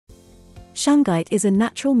Shungite is a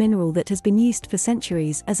natural mineral that has been used for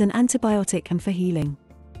centuries as an antibiotic and for healing.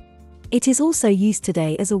 It is also used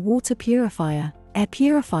today as a water purifier, air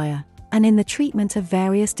purifier, and in the treatment of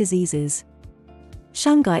various diseases.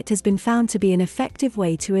 Shungite has been found to be an effective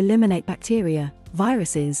way to eliminate bacteria,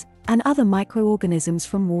 viruses, and other microorganisms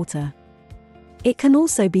from water. It can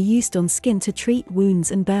also be used on skin to treat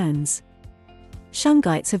wounds and burns.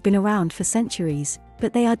 Shungites have been around for centuries,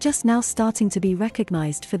 but they are just now starting to be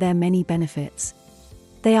recognized for their many benefits.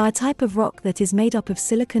 They are a type of rock that is made up of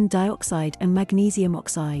silicon dioxide and magnesium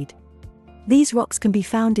oxide. These rocks can be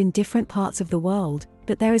found in different parts of the world,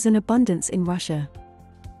 but there is an abundance in Russia.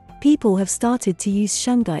 People have started to use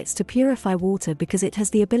shungites to purify water because it has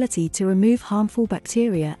the ability to remove harmful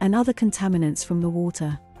bacteria and other contaminants from the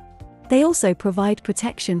water. They also provide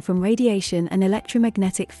protection from radiation and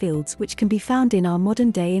electromagnetic fields which can be found in our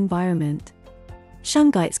modern-day environment.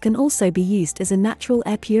 Shungites can also be used as a natural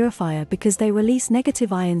air purifier because they release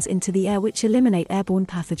negative ions into the air which eliminate airborne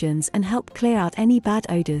pathogens and help clear out any bad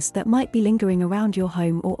odors that might be lingering around your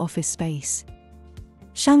home or office space.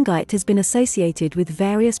 Shungite has been associated with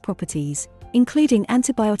various properties, including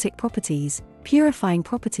antibiotic properties, purifying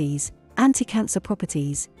properties, anti-cancer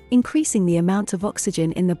properties, increasing the amount of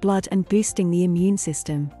oxygen in the blood and boosting the immune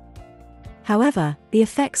system. However, the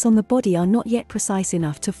effects on the body are not yet precise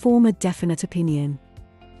enough to form a definite opinion.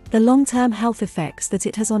 The long-term health effects that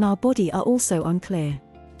it has on our body are also unclear.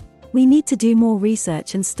 We need to do more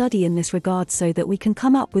research and study in this regard so that we can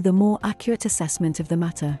come up with a more accurate assessment of the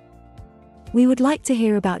matter. We would like to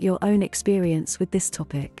hear about your own experience with this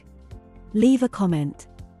topic. Leave a comment.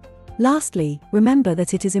 Lastly, remember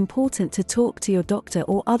that it is important to talk to your doctor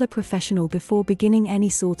or other professional before beginning any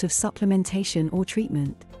sort of supplementation or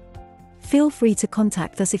treatment. Feel free to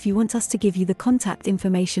contact us if you want us to give you the contact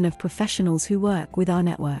information of professionals who work with our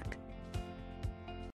network.